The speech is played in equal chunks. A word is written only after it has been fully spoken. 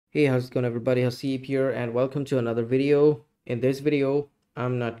Hey, how's it going everybody? Hasib here and welcome to another video. In this video,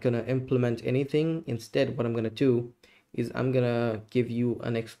 I'm not gonna implement anything. Instead, what I'm gonna do is I'm gonna give you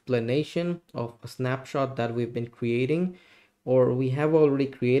an explanation of a snapshot that we've been creating, or we have already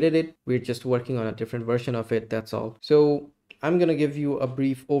created it. We're just working on a different version of it, that's all. So I'm gonna give you a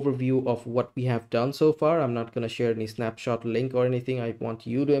brief overview of what we have done so far. I'm not gonna share any snapshot link or anything. I want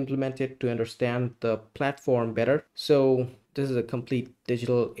you to implement it to understand the platform better. So this is a complete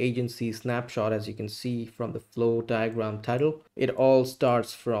digital agency snapshot, as you can see from the flow diagram title. It all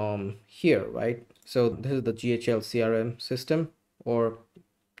starts from here, right? So this is the GHL CRM system, or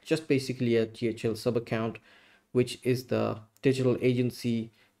just basically a GHL sub account, which is the digital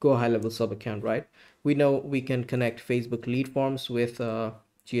agency GoHighLevel sub account, right? We know we can connect Facebook lead forms with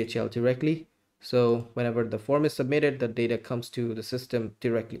GHL directly. So whenever the form is submitted, the data comes to the system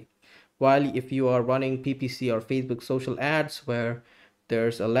directly. While if you are running PPC or Facebook social ads where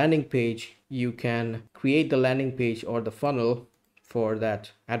there's a landing page, you can create the landing page or the funnel for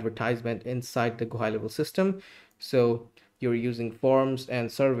that advertisement inside the GoHighLevel system. So you're using forms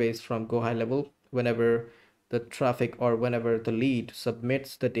and surveys from GoHighLevel. Whenever the traffic or whenever the lead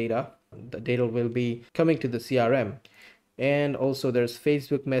submits the data will be coming to the CRM. And also there's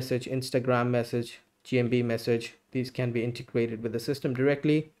Facebook message, Instagram message, GMB message. These can be integrated with the system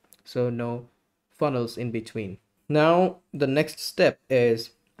directly, so no funnels in between. Now the next step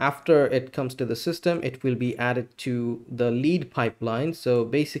is, after it comes to the system, it will be added to the lead pipeline. So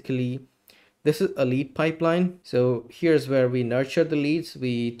basically this is a lead pipeline. So here's where we nurture the leads,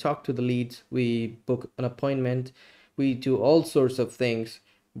 we talk to the leads, we book an appointment, we do all sorts of things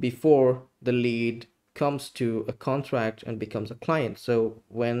before the lead comes to a contract and becomes a client. So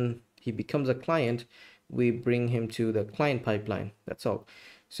when he becomes a client, we bring him to the client pipeline. That's all.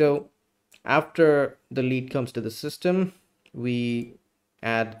 So after the lead comes to the system, we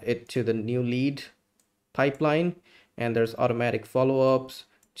add it to the new lead pipeline, and there's automatic follow-ups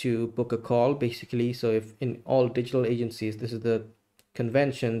to book a call basically. So if in all digital agencies, this is the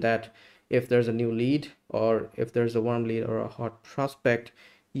convention that if there's a new lead or if there's a warm lead or a hot prospect,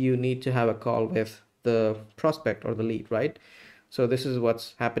 you need to have a call with the prospect or the lead, right? So this is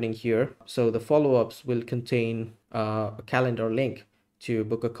what's happening here. So the follow-ups will contain a calendar link to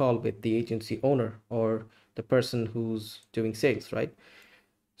book a call with the agency owner or the person who's doing sales, right?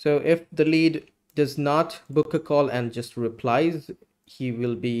 So if the lead does not book a call and just replies, he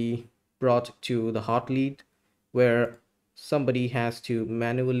will be brought to the hot lead, where somebody has to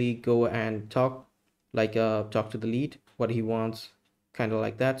manually go and talk to the lead what he wants, kind of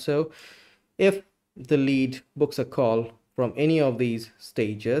like that. So if the lead books a call from any of these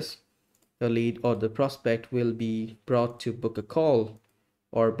stages, the lead or the prospect will be brought to book a call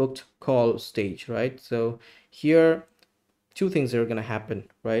or booked call stage, right? So here two things are going to happen,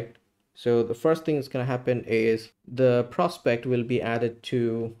 right? So the first thing that's going to happen is the prospect will be added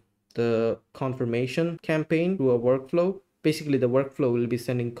to the confirmation campaign through a workflow. Basically, the workflow will be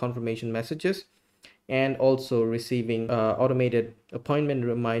sending confirmation messages and also receiving automated appointment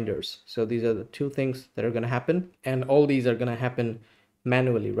reminders. So these are the two things that are going to happen, and all these are going to happen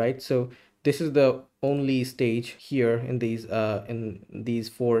manually, right? So this is the only stage here in these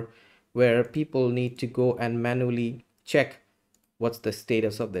four where people need to go and manually check what's the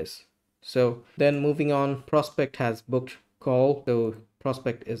status of this. So then moving on, prospect has booked call. So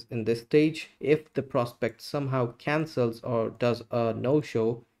prospect is in this stage. If the prospect somehow cancels or does a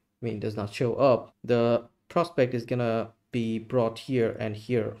no-show, does not show up, the prospect is gonna be brought here and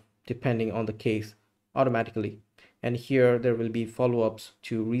here depending on the case automatically. And here there will be follow-ups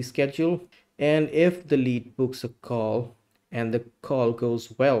to reschedule. And if the lead books a call and the call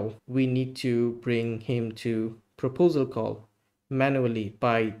goes well, we need to bring him to proposal call manually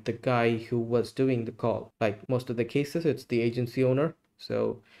by the guy who was doing the call. Like most of the cases, it's the agency owner.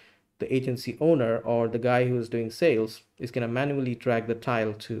 So the agency owner or the guy who is doing sales is going to manually drag the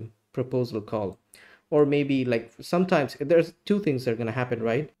tile to proposal call. Or maybe like sometimes there's two things that are going to happen,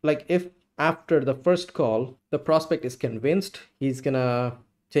 right? Like if after the first call, the prospect is convinced he's going to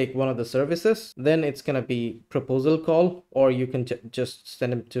take one of the services, then it's going to be proposal call, or you can just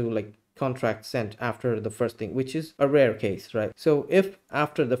send him to like contract sent after the first thing, which is a rare case, right? So if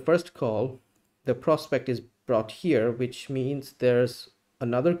after the first call, the prospect is brought here, which means there's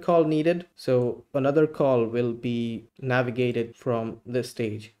another call needed. So another call will be navigated from this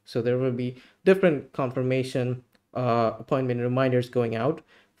stage. So there will be different confirmation appointment reminders going out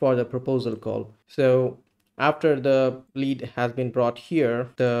for the proposal call. So after the lead has been brought here,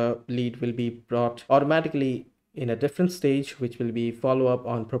 the lead will be brought automatically in a different stage, which will be follow up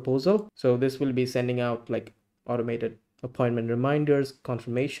on proposal. So this will be sending out like automated appointment reminders,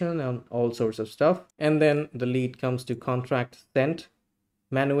 confirmation, and all sorts of stuff. And then the lead comes to contract sent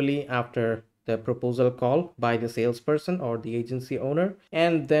manually after the proposal call by the salesperson or the agency owner.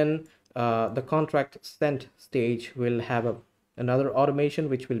 And then the contract sent stage will have another automation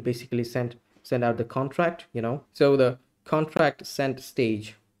which will basically send out the contract, so the contract sent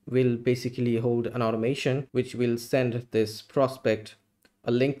stage will basically hold an automation which will send this prospect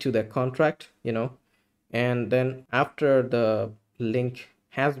a link to the contract, and then after the link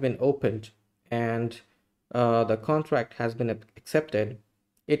has been opened and the contract has been accepted,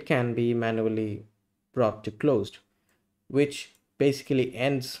 it can be manually brought to closed, which basically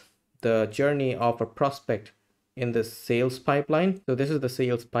ends the journey of a prospect in the sales pipeline. So this is the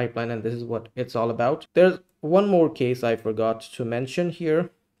sales pipeline and this is what it's all about. There's one more case I forgot to mention here.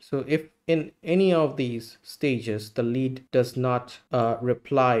 So if in any of these stages the lead does not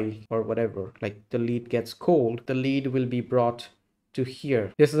reply or whatever, like the lead gets cold, the lead will be brought to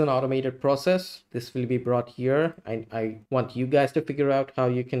here. This is an automated process. This will be brought here. I want you guys to figure out how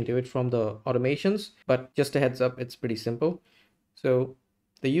you can do it from the automations, but just a heads up, it's pretty simple. So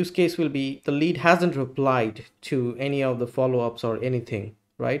the use case will be the lead hasn't replied to any of the follow-ups or anything,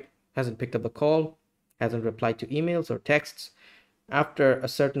 right? Hasn't picked up a call, hasn't replied to emails or texts. After a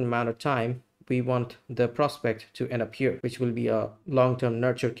certain amount of time, we want the prospect to end up here, which will be a long-term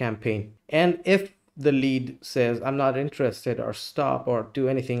nurture campaign. And if the lead says, I'm not interested, or stop, or do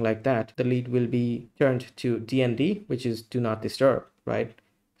anything like that, the lead will be turned to DND, which is do not disturb, right?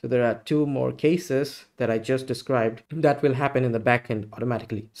 So there are two more cases that I just described that will happen in the backend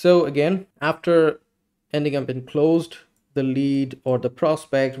automatically. So again, after ending up in closed, the lead or the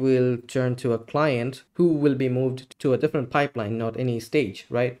prospect will turn to a client who will be moved to a different pipeline, not any stage,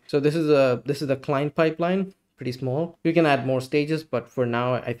 right? So this is a client pipeline, pretty small. You can add more stages, but for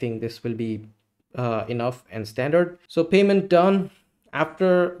now, I think this will be enough and standard. So payment done.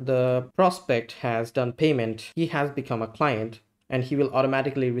 After the prospect has done payment, he has become a client and he will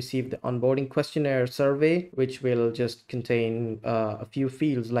automatically receive the onboarding questionnaire survey, which will just contain a few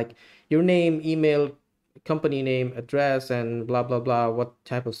fields like your name, email, company name, address, and blah, blah, blah, what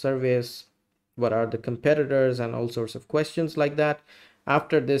type of service, what are the competitors, and all sorts of questions like that.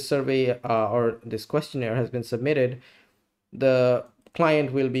 After this survey or this questionnaire has been submitted, the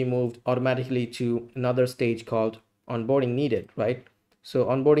client will be moved automatically to another stage called onboarding needed, right? So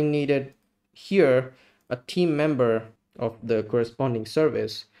onboarding needed here, a team member of the corresponding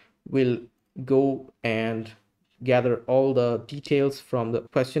service will go and gather all the details from the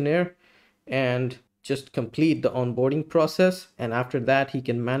questionnaire and just complete the onboarding process. And after that, he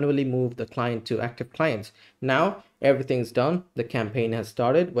can manually move the client to active clients. Now everything's done. The campaign has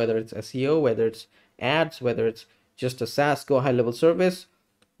started, whether it's SEO, whether it's ads, whether it's just a SaaS GoHighLevel service,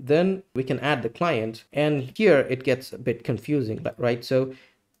 then we can add the client. And here it gets a bit confusing, right? So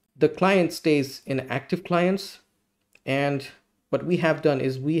the client stays in active clients. And what we have done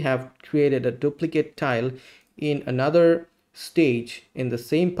is we have created a duplicate tile in another stage in the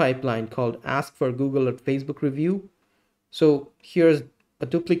same pipeline called ask for Google or Facebook review. So here's a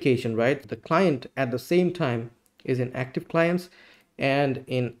duplication, right? The client at the same time is in active clients and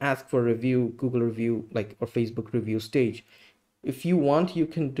in ask for review, Google review, like, or Facebook review stage. If you want, you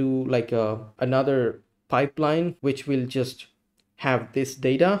can do like another pipeline which will just have this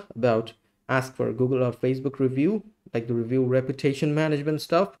data about ask for Google or Facebook review, like the review reputation management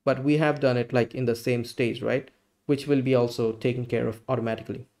stuff, but we have done it like in the same stage, right? Which will be also taken care of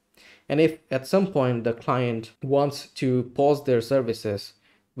automatically. And if at some point the client wants to pause their services,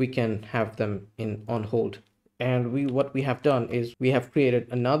 we can have them on hold. And what we have done is we have created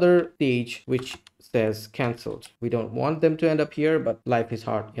another stage which says canceled. We don't want them to end up here, but life is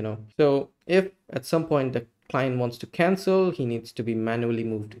hard, So if at some point the client wants to cancel, he needs to be manually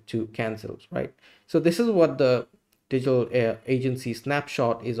moved to cancels, right? So this is what the digital agency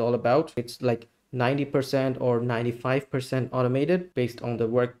Snapshot is all about. It's like 90% or 95% automated based on the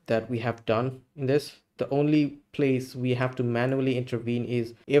work that we have done in this. The only place we have to manually intervene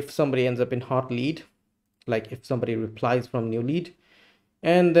is if somebody ends up in hot lead, like if somebody replies from new lead,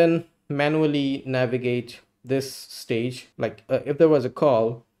 and then manually navigate this stage. Like if there was a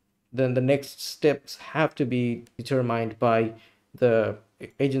call, then the next steps have to be determined by the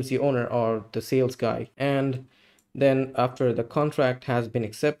agency owner or the sales guy. And then after the contract has been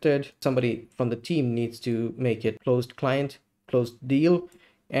accepted, somebody from the team needs to make it closed client, closed deal,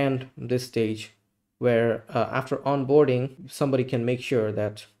 and this stage where after onboarding, somebody can make sure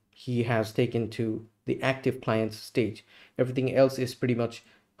that he has taken to the active clients stage. Everything else is pretty much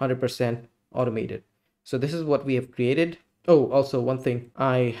 100% automated. So this is what we have created. Oh, also one thing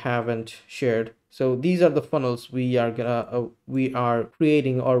I haven't shared. So these are the funnels we are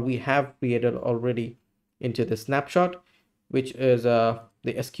creating, or we have created already into the snapshot, which is the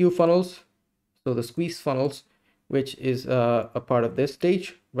SQ funnels. So the squeeze funnels, which is a part of this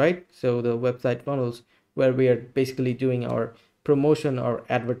stage, right? So the website funnels, where we are basically doing our promotion or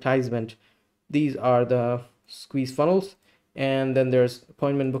advertisement. These are the squeeze funnels. And then there's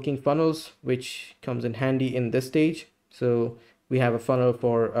appointment booking funnels, which comes in handy in this stage. So we have a funnel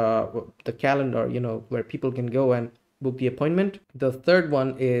for the calendar, where people can go and book the appointment. The third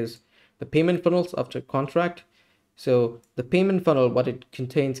one is the payment funnels after contract. So the payment funnel, what it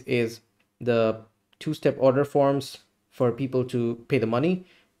contains is the two-step order forms for people to pay the money.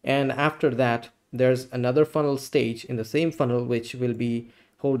 And after that, there's another funnel stage in the same funnel, which will be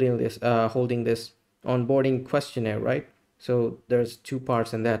holding this onboarding questionnaire, right? So there's two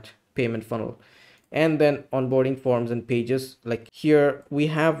parts in that payment funnel. And then onboarding forms and pages. Like here we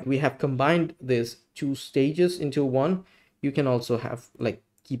have combined these two stages into one. You can also have like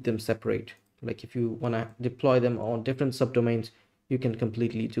keep them separate. Like if you want to deploy them on different subdomains, you can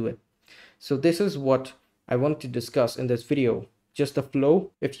completely do it. So this is what I want to discuss in this video, just the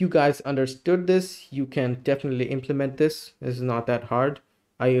flow. If you guys understood this, you can definitely implement this. This is not that hard.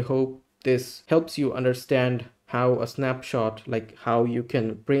 I hope this helps you understand how a snapshot, like how you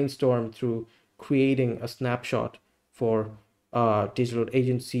can brainstorm through creating a snapshot for digital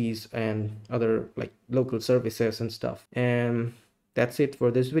agencies and other like local services and stuff. And that's it for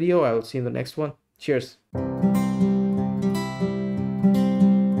this video. I will see you in the next one. Cheers.